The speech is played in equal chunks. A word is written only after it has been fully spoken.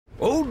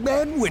Old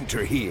Man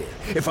Winter here.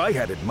 If I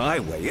had it my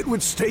way, it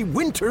would stay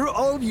winter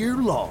all year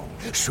long.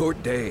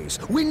 Short days,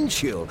 wind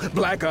chill,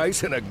 black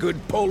ice, and a good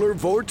polar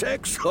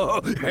vortex.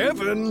 Oh,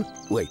 heaven.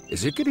 Wait,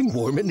 is it getting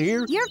warm in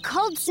here? Your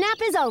cold snap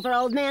is over,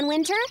 Old Man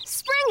Winter.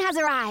 Spring has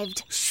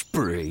arrived.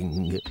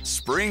 Spring.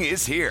 Spring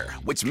is here,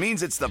 which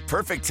means it's the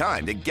perfect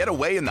time to get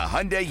away in the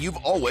Hyundai you've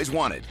always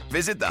wanted.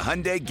 Visit the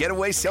Hyundai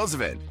Getaway Sales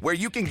Event, where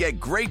you can get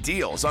great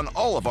deals on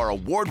all of our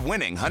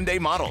award-winning Hyundai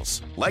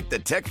models, like the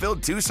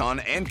tech-filled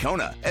Tucson and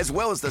Kona, as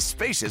well as the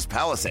spacious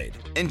Palisade.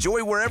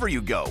 Enjoy wherever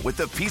you go with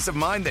the peace of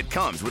mind that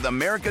comes with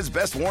America's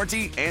best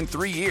warranty and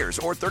 3 years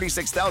or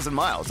 36,000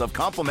 miles of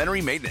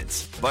complimentary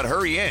maintenance. But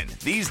hurry in,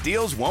 these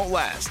deals won't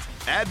last.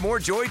 Add more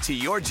joy to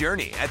your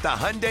journey at the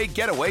Hyundai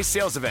Getaway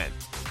Sales Event.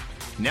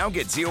 Now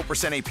get 0%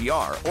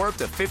 APR or up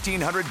to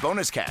 $1,500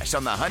 bonus cash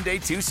on the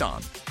Hyundai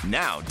Tucson.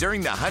 Now,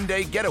 during the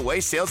Hyundai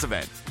Getaway Sales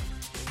Event.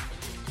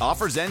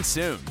 Offers end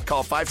soon.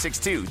 Call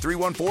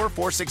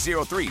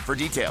 562-314-4603 for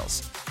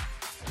details.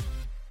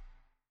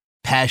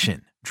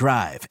 Passion,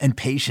 drive, and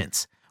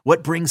patience.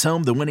 What brings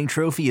home the winning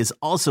trophy is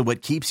also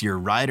what keeps your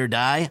ride or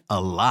die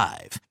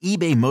alive.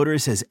 eBay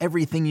Motors has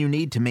everything you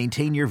need to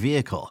maintain your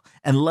vehicle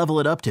and level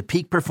it up to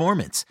peak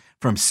performance.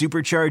 From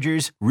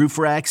superchargers, roof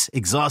racks,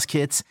 exhaust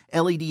kits,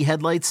 LED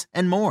headlights,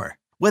 and more.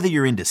 Whether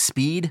you're into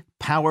speed,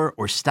 power,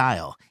 or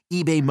style,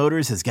 eBay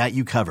Motors has got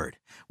you covered.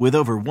 With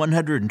over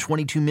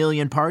 122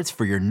 million parts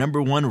for your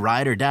number one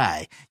ride or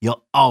die,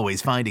 you'll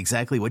always find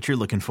exactly what you're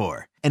looking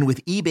for. And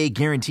with eBay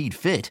Guaranteed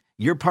Fit,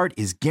 your part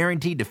is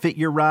guaranteed to fit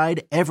your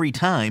ride every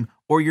time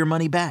or your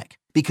money back.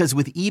 Because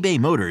with eBay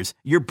Motors,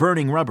 you're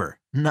burning rubber,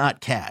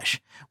 not cash.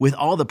 With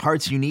all the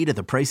parts you need at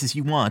the prices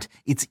you want,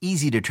 it's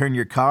easy to turn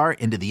your car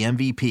into the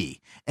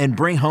MVP and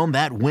bring home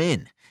that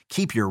win.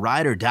 Keep your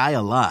ride or die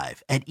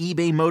alive at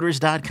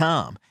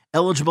ebaymotors.com.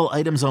 Eligible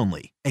items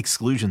only.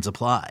 Exclusions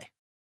apply.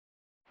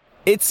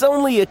 It's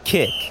only a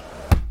kick,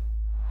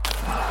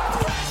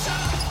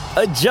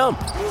 a jump,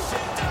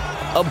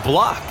 a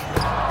block.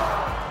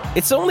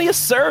 It's only a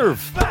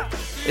serve.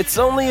 It's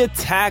only a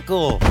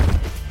tackle,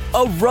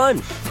 a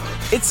run.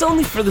 It's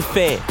only for the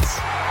fans.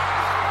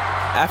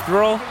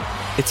 After all,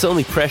 it's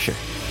only pressure.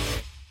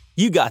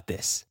 You got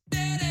this.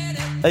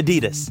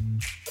 Adidas.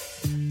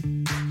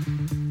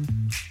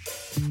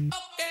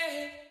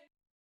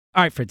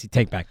 All right, Fritzy,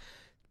 take back.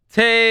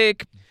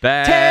 Take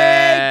back. Take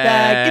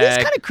back. It is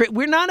kind of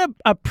we're not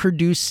a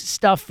produce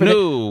stuff. For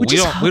no,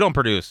 we don't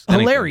produce.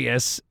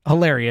 Hilarious,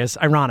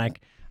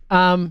 ironic.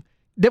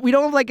 That we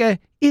don't have like a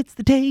it's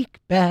the take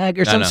back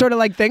or some sort of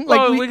like thing. Like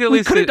well,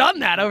 we could have done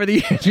that over the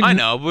years. I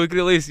know, but we could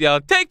at least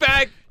yell take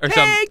back or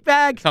take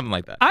back, something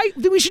like that. I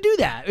think we should do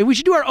that. We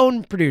should do our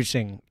own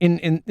producing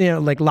in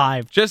like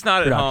live. Just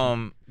not production. At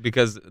home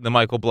because the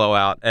mic will blow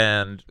out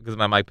and because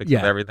my mic picks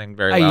up everything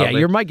very loudly. Yeah,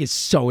 your mic is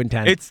so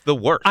intense. It's the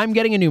worst. I'm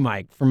getting a new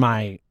mic for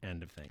my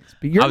end of things,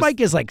 but your mic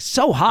is like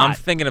so hot. I'm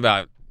thinking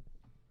about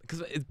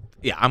because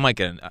I might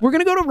get. We're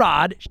gonna go to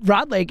Rod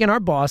Lake, and our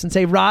boss, and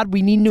say, Rod,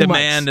 we need new mics.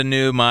 Demand a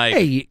new mic.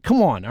 Hey,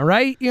 come on, all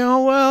right? You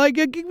know, like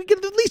at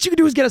least you can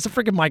do is get us a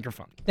freaking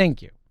microphone.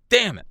 Thank you.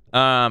 Damn it.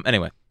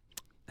 Anyway,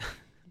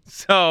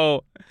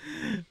 so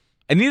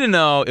I need to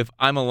know if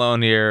I'm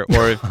alone here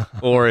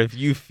or if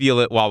you feel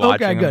it while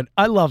watching. Okay, good.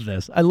 I love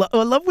this. I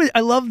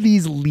love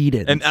these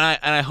lead-ins. And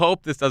I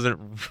hope this doesn't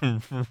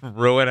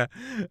ruin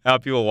how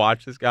people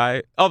watch this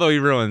guy. Although he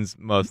ruins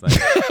most things.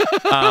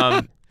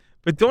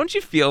 But don't you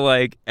feel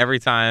like every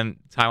time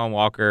Taijuan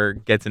Walker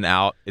gets an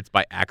out, it's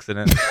by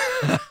accident?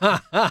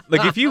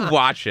 Like if you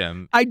watch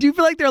him, I do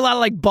feel like there are a lot of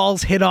like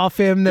balls hit off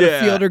him that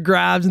a fielder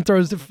grabs and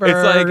throws to first.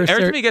 It's like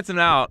every time he gets an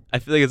out, I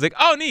feel like it's like,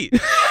 oh, neat.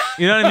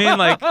 You know what I mean?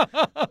 Like,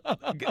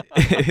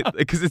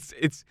 because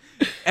it's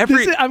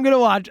every. I'm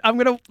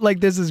gonna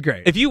like this is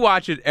great. If you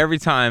watch it every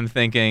time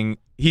thinking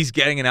he's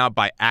getting it out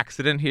by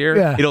accident here,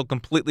 it'll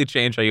completely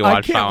change how you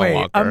watch Taijuan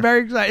Walker. I'm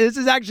very excited. This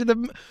is actually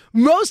the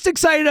most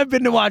excited I've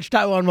been to watch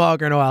Taijuan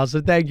Walker in a while.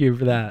 So thank you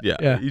for that.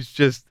 Yeah. He's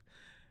just.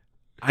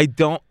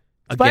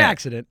 It's by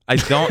accident. I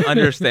don't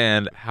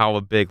understand how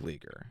a big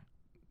leaguer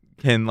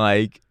can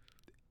like.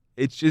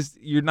 It's just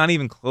you're not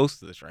even close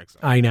to the strike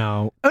zone. I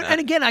know, and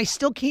again, I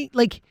still can't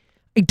like.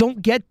 I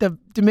don't get the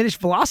diminished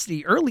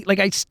velocity early. Like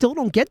I still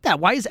don't get that.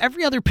 Why is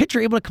every other pitcher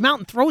able to come out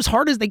and throw as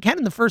hard as they can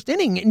in the first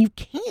inning, and you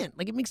can't?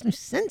 Like it makes no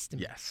sense to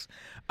me. Yes.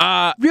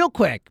 Real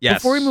quick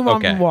before we move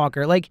on from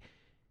Walker, like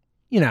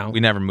we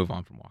never move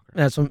on from Walker.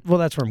 That's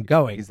where I'm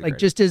going. Like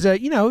just as a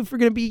if we're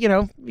gonna be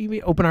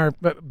we open our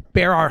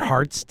bare our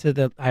hearts to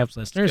the IOPS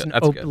listeners and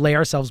lay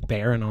ourselves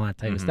bare and all that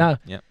type of stuff.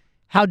 Yeah.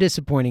 How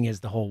disappointing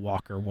is the whole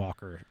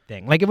Walker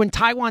thing? Like when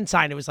Taijuan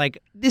signed, it was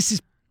like this is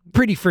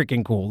pretty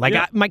freaking cool.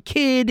 Like my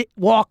kid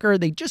Walker,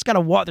 they just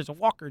got there's a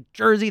Walker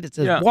jersey that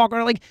says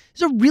Walker. Like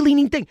it's a really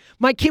neat thing.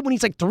 My kid, when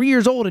he's like 3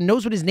 years old and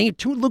knows what his name,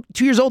 2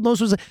 years old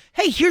knows what.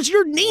 Hey, here's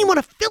your name on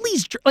a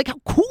Phillies jersey. Like how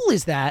cool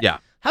is that? Yeah.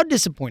 How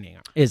disappointing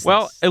is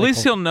well, this? At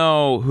least he'll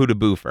know who to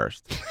boo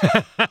first.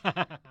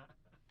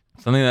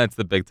 Something that's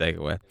the big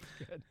takeaway.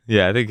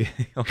 Yeah, I think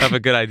you'll have a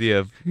good idea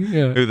of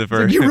who the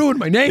first. Like, you ruined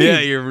my name. Yeah,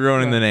 you're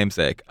ruining the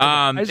namesake.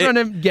 I just want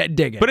to get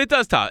digging. But it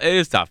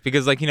is tough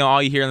because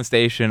all you hear on the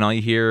station, all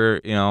you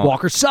hear,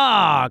 Walker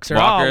sucks, or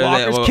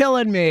Walker's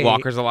killing me.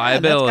 Walker's a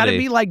liability. That's got to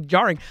be like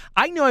jarring.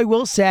 I know. I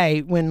will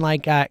say when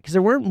because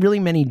there weren't really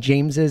many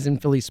Jameses in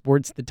Philly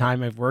sports at the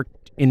time I've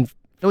worked in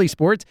Philly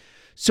sports.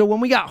 So when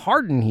we got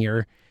Harden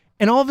here,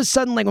 and all of a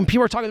sudden, like when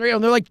people are talking on the radio,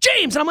 and they're like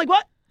James, and I'm like,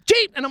 what?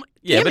 James, and I'm like,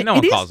 yeah, but no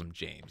one calls him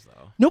James though.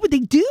 No, but they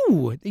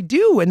do. They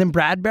do. And then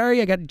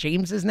Bradbury, I got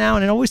James's now,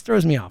 and it always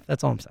throws me off.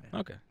 That's all I'm saying.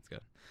 Okay,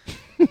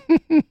 that's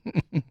good.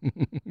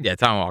 Yeah,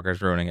 Tom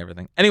Walker's ruining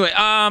everything. Anyway,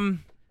 have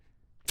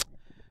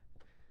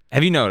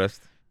you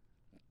noticed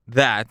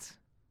that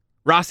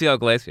Raciel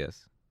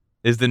Iglesias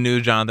is the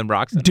new Jonathan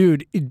Broxton?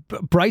 Dude,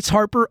 Bryce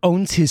Harper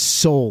owns his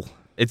soul.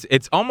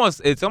 It's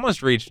almost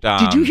reached.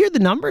 Did you hear the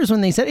numbers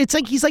when they said it's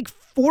like he's like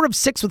 4 of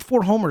 6 with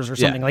 4 homers or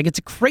something? Yeah. Like it's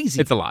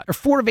crazy. It's a lot. Or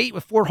 4 of 8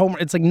 with 4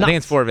 homers. It's like nuts. I think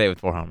it's 4 of 8 with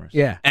 4 homers.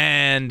 Yeah.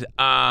 And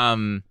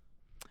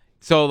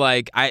so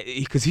like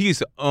because he used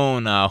to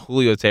own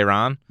Julio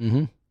Teheran.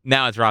 Mm-hmm.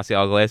 Now it's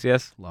Raciel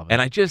Iglesias. Love it.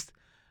 And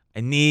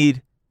I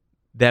need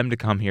them to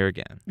come here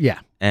again. Yeah.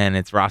 And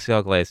it's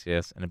Raciel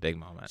Iglesias in a big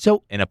moment.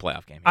 So in a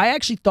playoff game. I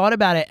actually thought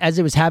about it as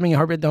it was happening at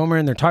Harper at the Homer,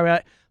 and they're talking about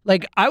it.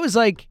 Like I was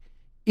like,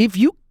 if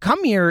you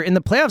come here in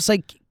the playoffs,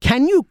 like,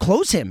 can you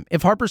close him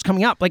if Harper's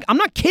coming up? Like, I'm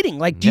not kidding.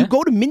 Like, do you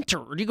go to Minter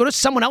or do you go to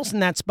someone else in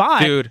that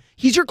spot? Dude.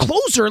 He's your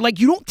closer. Like,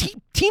 you don't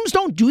teams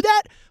don't do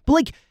that. But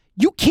like,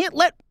 you can't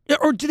let,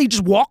 or do they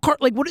just walk?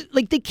 Like, what?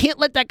 Like, they can't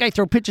let that guy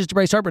throw pitches to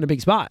Bryce Harper in a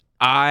big spot.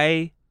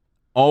 I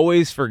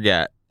always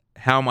forget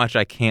how much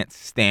I can't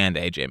stand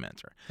AJ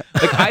Minter.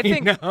 Like, I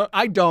think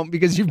I don't,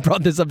 because you've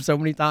brought this up so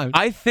many times.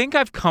 I think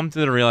I've come to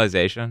the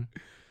realization.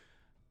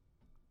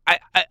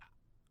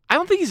 I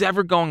don't think he's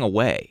ever going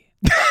away.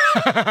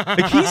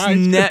 Like he's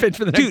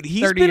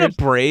been a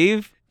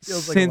Brave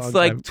since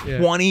like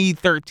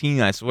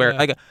 2013, I swear. Yeah.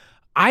 Like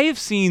I have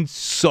seen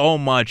so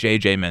much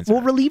AJ Minter.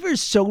 Well, relievers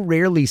so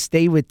rarely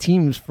stay with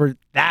teams for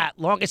that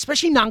long,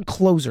 especially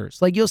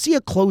non-closers. Like you'll see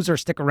a closer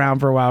stick around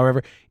for a while or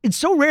whatever. It's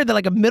so rare that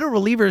like a middle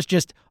reliever is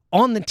just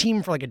on the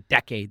team for like a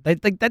decade.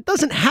 Like that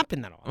doesn't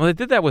happen that often. Well, they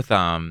did that with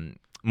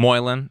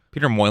Moylan.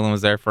 Peter Moylan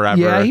was there forever.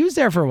 Yeah, he was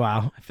there for a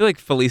while. I feel like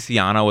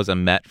Feliciano was a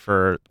Met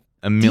for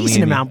a million.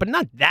 Decent amount, but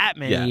not that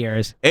many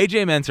years.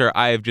 AJ Minter,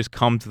 I have just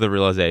come to the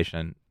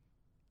realization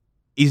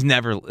he's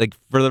never, like,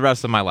 for the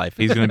rest of my life,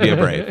 he's going to be a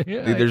Brave.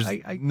 There's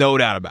no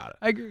doubt about it.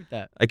 I agree with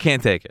that. I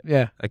can't take it.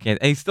 Yeah. I can't.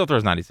 And he still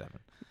throws 97.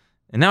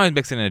 And now he's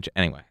mixing it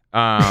anyway.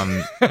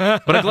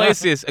 But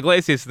Iglesias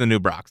is the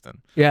new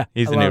Broxton. Yeah.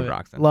 He's the new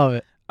Broxton. Love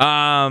it.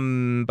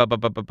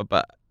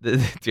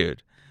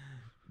 Dude,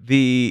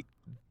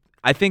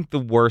 I think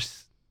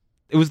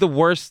it was the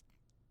worst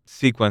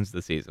sequence of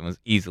the season was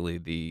easily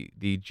the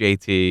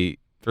JT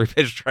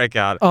 3-pitch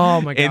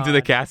strikeout into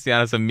the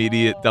Castellanos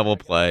immediate double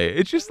play.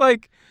 It's just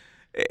like,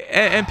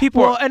 and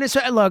people. Well, and it's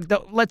look.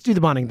 Let's do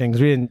the bunting things.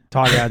 We didn't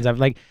talk about stuff.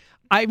 Like,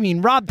 I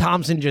mean, Rob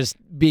Thompson just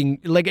being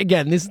like,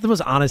 again, this is the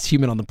most honest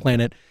human on the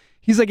planet.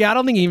 He's like, I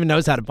don't think he even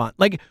knows how to bunt.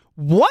 Like,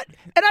 what?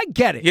 And I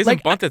get it. He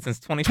hasn't bunted since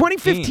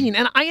 2015.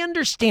 And I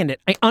understand it.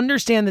 I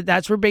understand that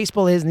that's where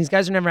baseball is, and these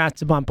guys are never asked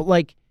to bunt. But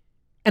like,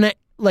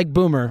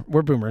 Boomer,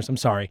 we're boomers. I'm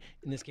sorry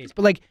in this case,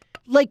 but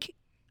like,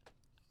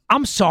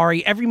 I'm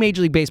sorry. Every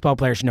Major League Baseball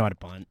player should know how to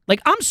bunt. Like,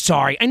 I'm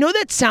sorry. I know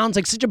that sounds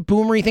like such a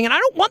boomery thing, and I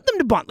don't want them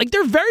to bunt. Like,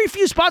 there are very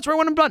few spots where I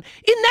want them to bunt.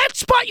 In that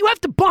spot, you have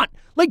to bunt.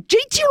 Like,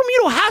 JT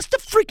Realmuto has to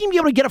freaking be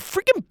able to get a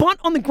freaking bunt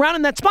on the ground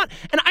in that spot.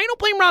 And I don't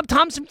blame Rob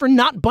Thompson for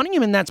not bunting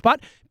him in that spot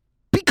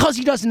because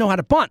he doesn't know how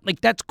to bunt.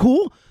 Like, that's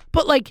cool.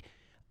 But, like,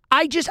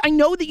 I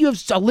know that you have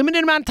a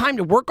limited amount of time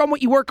to work on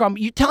what you work on.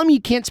 But you telling me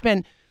you can't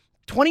spend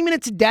 20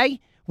 minutes a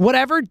day,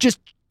 whatever, just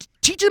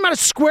teach them how to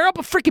square up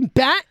a freaking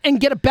bat and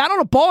get a bat on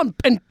a ball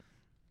and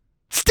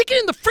stick it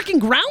in the freaking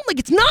ground? Like,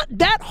 it's not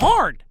that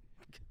hard.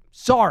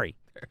 Sorry.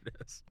 There it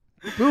is.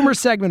 Boomer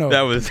segment over.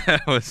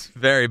 That was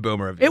very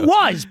boomer of you. It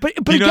was, but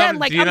again,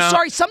 like, I'm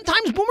sorry.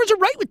 Sometimes boomers are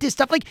right with this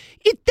stuff. Like,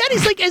 that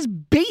is like as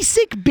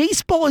basic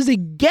baseball as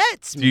it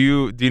gets. Do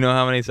you know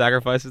how many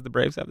sacrifices the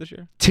Braves have this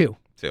year? 2.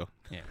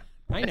 Yeah,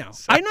 I know.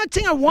 I'm not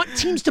saying I want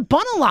teams to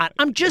bunt a lot.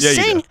 I'm just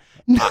saying.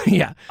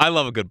 Yeah, I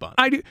love a good bunt.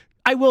 I do.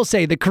 I will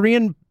say the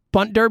Korean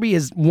bunt derby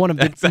is one of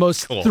the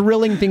most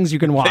thrilling things you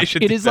can watch.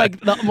 It is like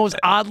the most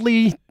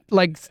oddly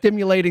like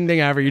stimulating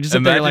thing ever. You just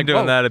sit there like,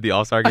 doing that at the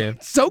All-Star game.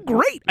 So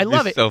great. I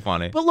love it. So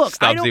funny. But look,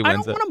 I don't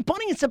wins want them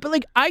bunting and stuff, but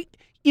like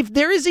if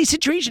there is a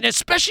situation,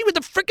 especially with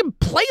the freaking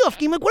playoff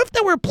game, like what if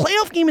there were a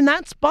playoff game in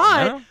that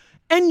spot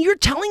and you're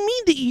telling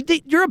me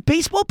that you're a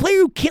baseball player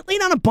who can't lay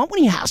down a bunt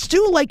when he has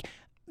to? Like,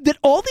 that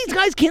all these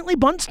guys can't lay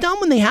bunts down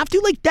when they have to?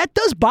 Like, that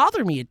does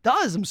bother me. It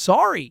does. I'm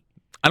sorry.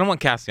 I don't want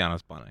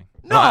Castellanos bunting.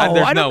 No,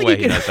 there's no way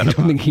he knows how to bunt.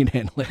 I don't think he'd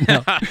handle it.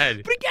 No. But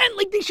again,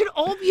 like, they should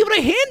all be able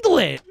to handle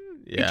it.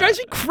 Yeah. It drives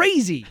me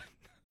crazy.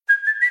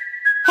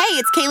 Hey,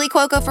 it's Kaylee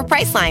Cuoco for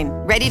Priceline.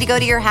 Ready to go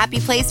to your happy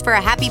place for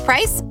a happy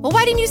price? Well,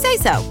 why didn't you say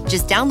so?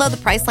 Just download the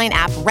Priceline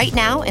app right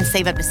now and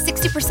save up to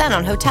 60%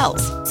 on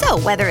hotels. So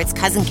whether it's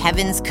Cousin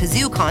Kevin's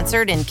Kazoo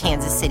Concert in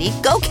Kansas City,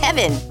 go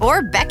Kevin,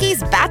 or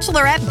Becky's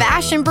Bachelorette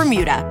Bash in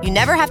Bermuda, you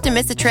never have to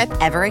miss a trip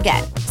ever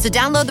again. So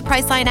download the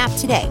Priceline app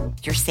today.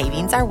 Your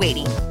savings are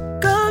waiting.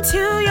 Go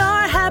to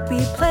your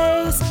happy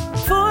place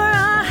for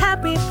a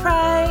happy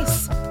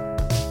price.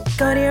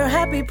 Go to your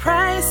happy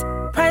price,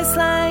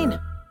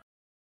 Priceline.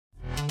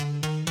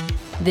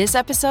 This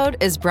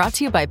episode is brought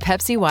to you by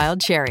Pepsi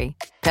Wild Cherry.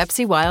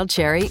 Pepsi Wild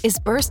Cherry is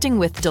bursting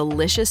with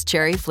delicious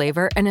cherry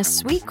flavor and a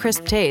sweet,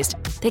 crisp taste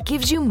that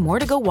gives you more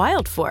to go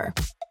wild for.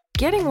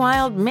 Getting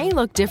wild may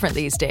look different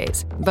these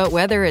days, but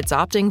whether it's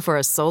opting for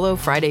a solo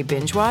Friday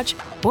binge watch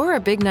or a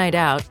big night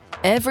out,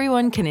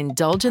 everyone can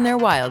indulge in their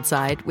wild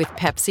side with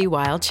Pepsi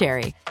Wild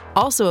Cherry.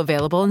 Also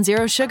available in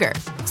Zero Sugar.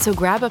 So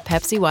grab a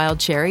Pepsi Wild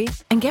Cherry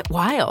and get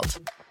wild.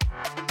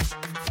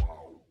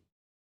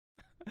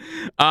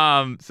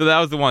 So that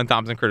was the one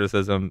Thompson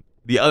criticism.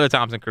 The other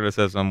Thompson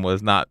criticism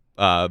was not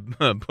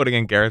putting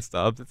in Garrett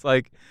Stubbs. It's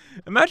like,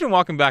 imagine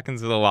walking back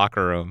into the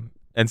locker room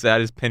and say, I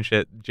just pinch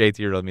hit JT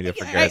Real Media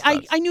for Garrett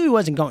Stubbs. I knew he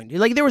wasn't going to.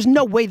 Like, there was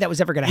no way that was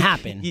ever going to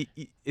happen.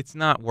 It's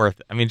not worth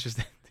it. I mean, just...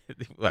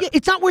 Yeah,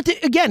 it's not worth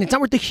it. Again, it's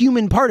not worth the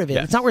human part of it.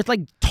 Yes. It's not worth,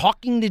 like,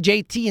 talking to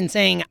JT and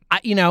saying,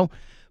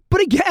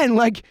 But again,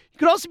 like, you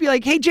could also be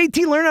like, hey,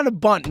 JT, learn how to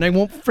bunt, and I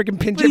won't freaking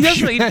pinch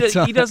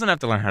him. He doesn't have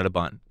to learn how to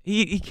bunt.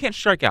 He can't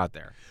strike out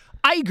there.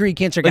 I agree, he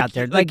can't strike out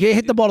there. Like,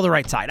 hit the ball to the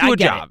right side. I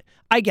get it.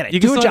 I get it.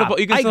 You do can a job.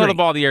 You can throw the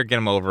ball in the air, get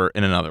him over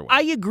in another way.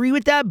 I agree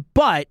with that,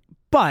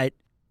 but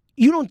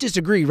you don't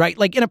disagree, right?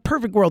 Like, in a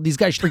perfect world, these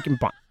guys freaking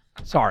bunt.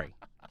 Sorry.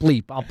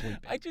 Bleep. I'll bleep it.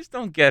 I just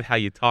don't get how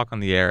you talk on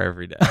the air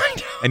every day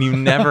and you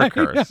never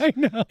curse. I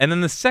know. And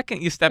then the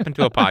second you step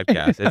into a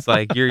podcast, it's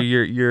like you're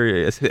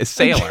a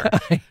sailor.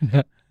 I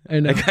know.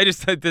 Like,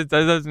 that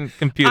doesn't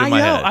compute in my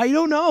head. I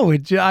don't know.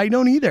 I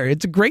don't either.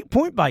 It's a great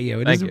point by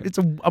you. Thank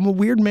you. I'm a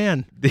weird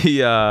man.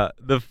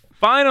 The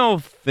final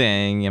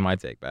thing in my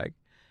take back.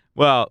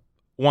 Well,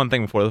 one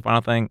thing before the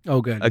final thing.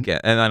 Oh, good.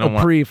 Again, and I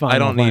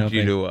don't need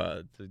you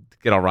to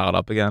get all riled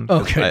up again.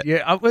 Okay.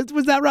 Yeah.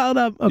 Was that riled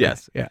up? Okay.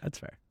 Yes. Yeah, that's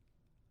fair.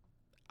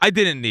 I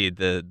didn't need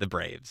the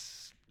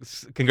Braves.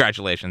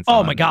 Congratulations.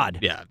 Oh my God.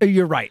 Yeah.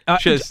 You're right.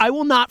 I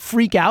will not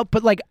freak out,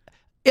 but like,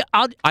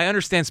 I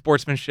understand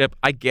sportsmanship.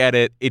 I get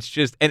it. It's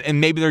just, and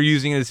maybe they're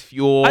using it as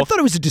fuel. I thought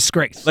it was a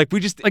disgrace. Like,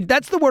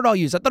 that's the word I'll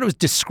use. I thought it was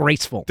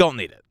disgraceful. Don't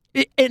need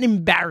it. An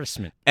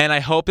embarrassment. And I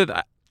hope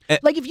that,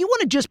 like, if you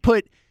want to just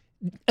put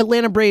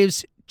Atlanta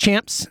Braves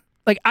champs,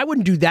 like, I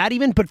wouldn't do that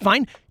even, but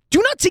fine.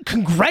 Do not say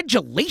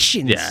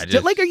congratulations. Yeah,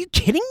 like, are you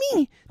kidding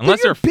me?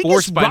 Unless they're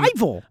forced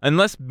rival.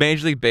 Unless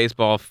Major League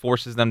Baseball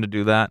forces them to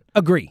do that.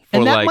 Agree.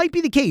 And that might be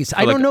the case.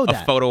 I don't know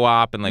that. A photo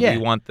op and we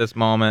want this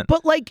moment.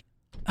 But like,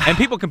 and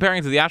people comparing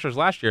it to the Astros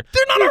last year.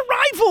 They're not a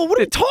rival. What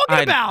are we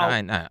talking about?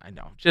 I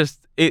know.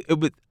 Just I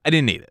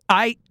didn't need it.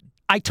 I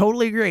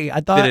totally agree. I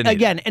thought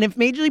again, and if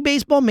Major League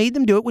Baseball made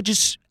them do it, which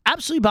is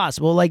absolutely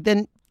possible, like,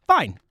 then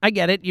fine. I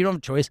get it. You don't have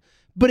a choice.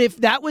 But if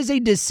that was a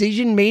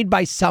decision made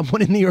by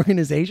someone in the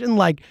organization,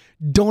 like,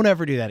 don't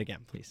ever do that again,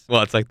 please.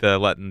 Well, it's like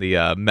letting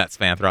the Mets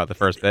fan throw out the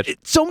first pitch.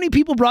 So many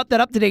people brought that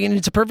up today, and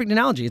it's a perfect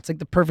analogy. It's like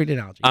the perfect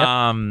analogy.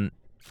 Yep.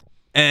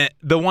 And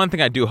the one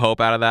thing I do hope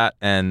out of that,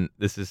 and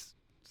this is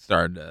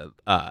starting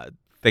to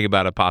think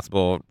about a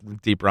possible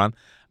deep run,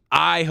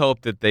 I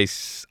hope that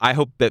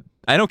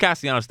I know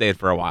Castellanos stayed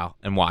for a while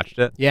and watched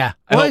it. Yeah.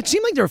 It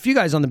seemed like there were a few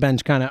guys on the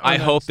bench kind of. I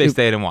hope they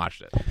stayed and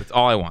watched it. That's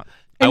all I want.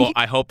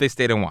 I hope they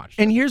stayed and watched.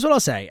 And here's what I'll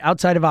say,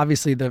 outside of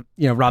obviously the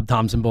Rob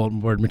Thompson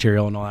bulletin board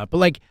material and all that, but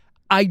like,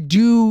 I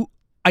do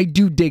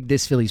dig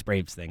this Phillies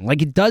Braves thing.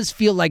 Like, it does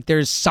feel like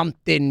there's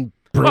something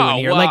brewing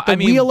here. Like the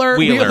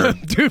Wheeler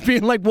dude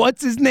being like,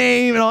 what's his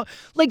name? And all.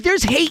 Like,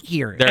 there's hate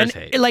here. There's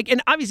hate. Like,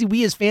 and obviously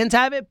we as fans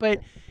have it,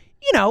 but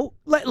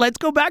let's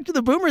go back to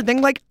the Boomer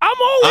thing. Like, I'm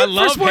all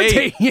in for sports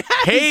hate. Yes.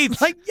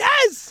 Hates. Like,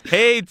 yes.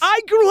 Hates.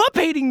 I grew up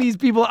hating these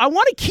people. I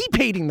want to keep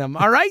hating them,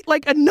 all right?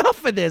 Like,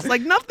 enough of this.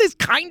 Like, enough of this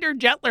Kinder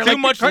Jetler. Too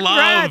much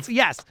love.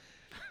 Yes.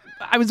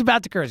 I was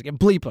about to curse again.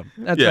 Bleep him.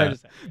 That's what I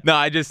just said. No,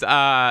 I just,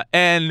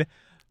 and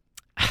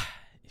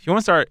if you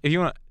want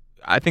to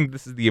I think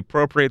this is the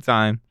appropriate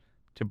time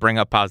to bring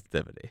up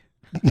positivity.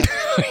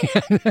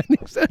 I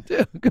think so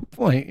too. Good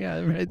point. Yeah.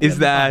 Right. Is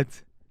that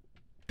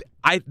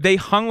they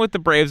hung with the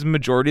Braves the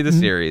majority of the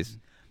series.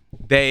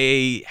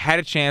 They had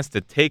a chance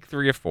to take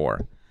 3 or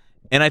 4.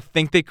 And I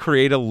think they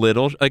create a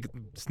little, like,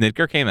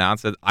 Snitker came out and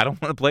said, I don't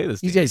want to play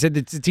this team. He said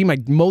it's a team I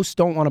most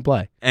don't want to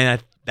play.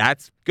 And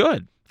that's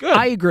good. Good.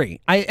 I agree.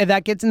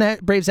 That gets in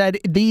that Braves head.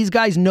 These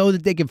guys know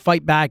that they can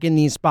fight back in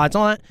these spots.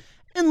 All that.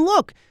 And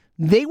look,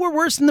 they were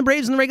worse than the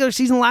Braves in the regular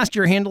season last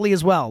year handily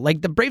as well.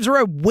 Like, the Braves were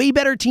a way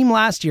better team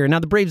last year. Now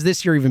the Braves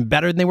this year are even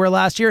better than they were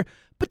last year.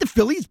 But the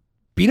Phillies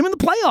beat them in the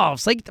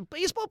playoffs. Like, the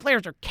baseball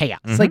players are chaos.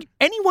 Like,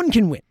 anyone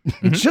can win.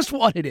 It's just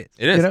what it is.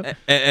 It is.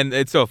 And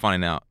it's so funny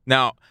now.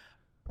 Now,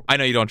 I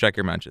know you don't check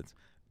your mentions,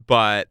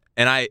 But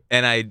I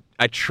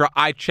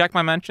check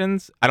my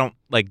mentions. I don't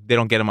they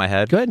don't get in my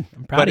head. Good.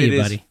 I'm proud of you,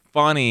 buddy. But it is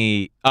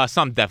funny.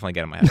 Some definitely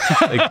get in my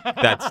head.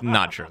 That's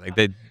not true.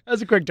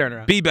 That's a quick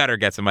turnaround. Be Better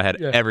gets in my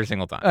head every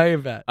single time. I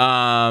bet.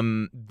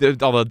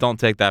 Although don't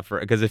take that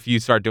because if you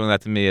start doing that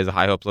to me as a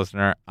High Hopes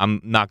listener,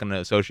 I'm not going to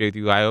associate with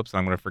you High Hopes, and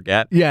I'm going to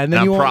forget. Yeah, and then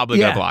I'm probably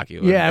going to block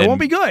you. Yeah, it won't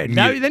be good.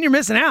 Then you're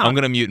missing out. I'm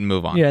going to mute and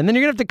move on. Yeah, and then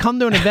you're going to have to come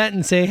to an event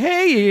and say,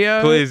 "Hey,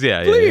 please,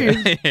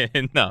 please."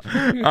 Yeah. No.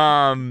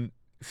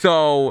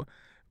 So,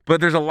 but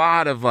there's a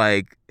lot of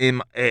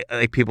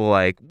people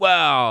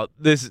well,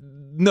 this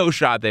no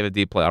shot they have a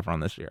deep playoff run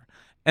this year,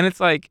 and it's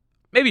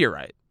maybe you're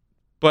right,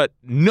 but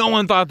no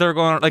one thought they were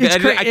going. I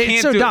can't.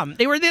 It's so dumb.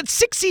 They were the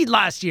 6th seed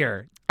last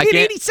year. They had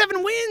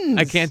 87 wins.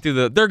 I can't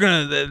do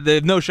they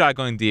have no shot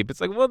going deep. It's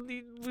well,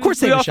 of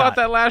course we all thought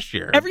that last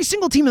year. Every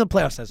single team in the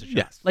playoffs has a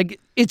shot. Yes.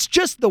 It's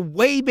just the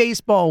way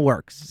baseball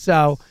works.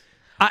 So.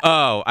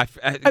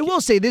 I will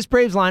say this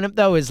Braves lineup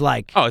though is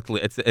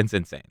it's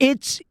insane.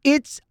 It's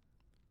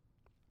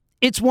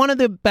one of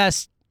the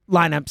best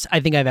lineups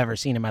I think I've ever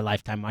seen in my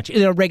lifetime. Watching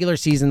in a regular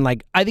season,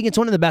 I think it's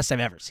one of the best I've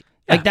ever seen.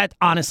 Yeah. That's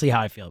honestly how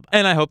I feel about it.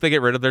 And I hope they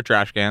get rid of their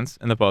trash cans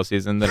in the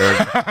postseason.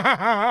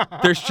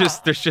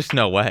 There's just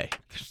no way.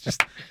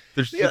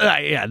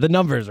 The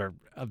numbers are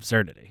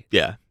absurdity.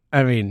 Yeah,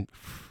 I mean,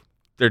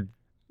 they're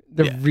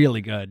really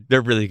good.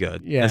 They're really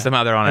good. Yeah, and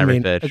somehow they're on every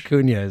pitch.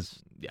 Acuna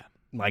is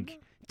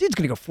dude's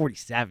gonna go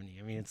 40-70.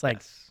 I mean, it's I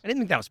didn't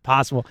think that was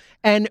possible.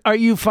 And are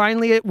you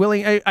finally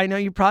willing? I know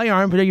you probably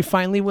aren't, but are you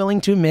finally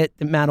willing to admit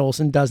that Matt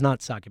Olson does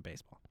not suck at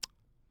baseball?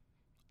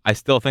 I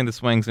still think the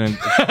swing's it's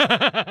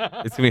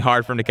gonna be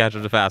hard for him to catch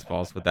up to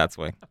fastballs with that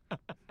swing.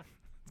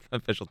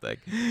 Official take.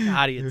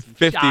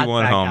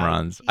 51 home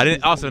runs. I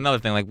didn't. Also, another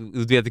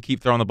thing, we have to keep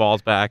throwing the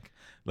balls back.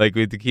 We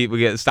have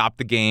to stop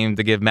the game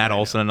to give Matt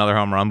Olson another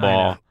home run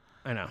ball.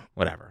 I know.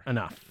 Whatever.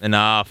 Enough.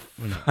 Enough.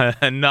 I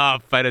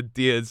had a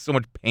deal. It's so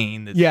much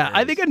pain.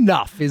 I think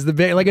enough is the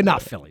big,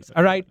 enough Phillies.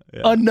 All right?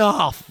 Yeah.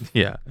 Enough.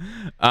 Yeah.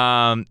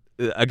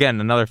 Again,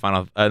 another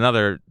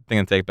thing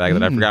in take bag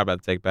that I forgot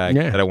about the take bag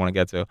that I want to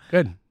get to.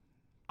 Good.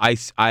 I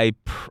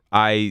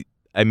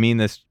mean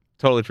this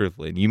totally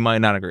truthfully, and you might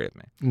not agree with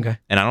me. Okay.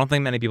 And I don't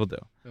think many people do.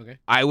 Okay.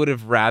 I would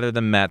have rather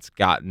the Mets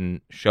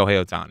gotten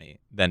Shohei Ohtani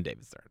than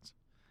David Stearns.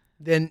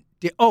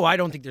 I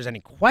don't think there's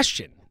any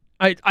question.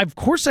 Of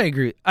course I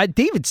agree.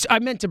 David, I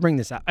meant to bring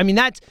this up. I mean,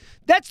 that's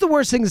the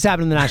worst thing that's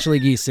happened in the National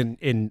League East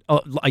in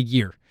a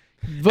year.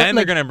 But and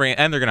they're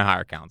gonna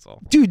hire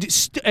counsel. Dude,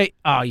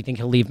 you think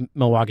he'll leave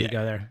Milwaukee to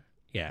go there?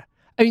 Yeah.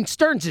 I mean,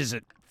 Stearns is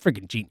a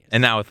freaking genius.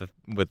 And now with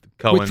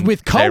Cohen.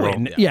 With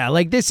Cohen. Yeah,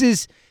 this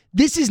is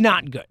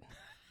not good.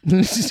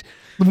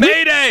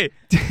 Mayday!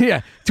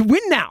 Yeah. To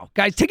win now.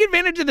 Guys, take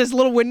advantage of this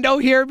little window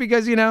here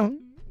because,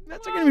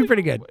 that's going to be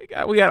pretty good.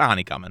 We got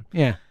Ani coming.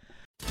 Yeah.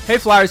 Hey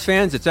Flyers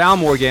fans, it's Al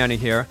Morgani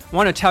here. I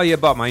want to tell you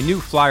about my new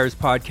Flyers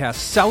podcast,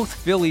 South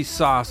Philly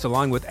Sauce.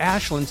 Along with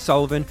Ashlyn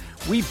Sullivan,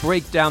 we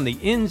break down the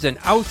ins and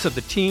outs of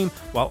the team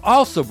while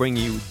also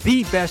bringing you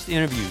the best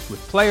interviews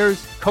with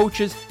players,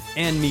 coaches,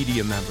 and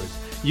media members.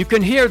 You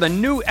can hear the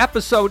new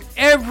episode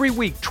every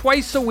week,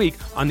 twice a week,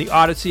 on the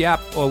Odyssey app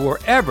or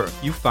wherever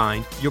you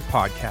find your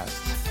podcasts.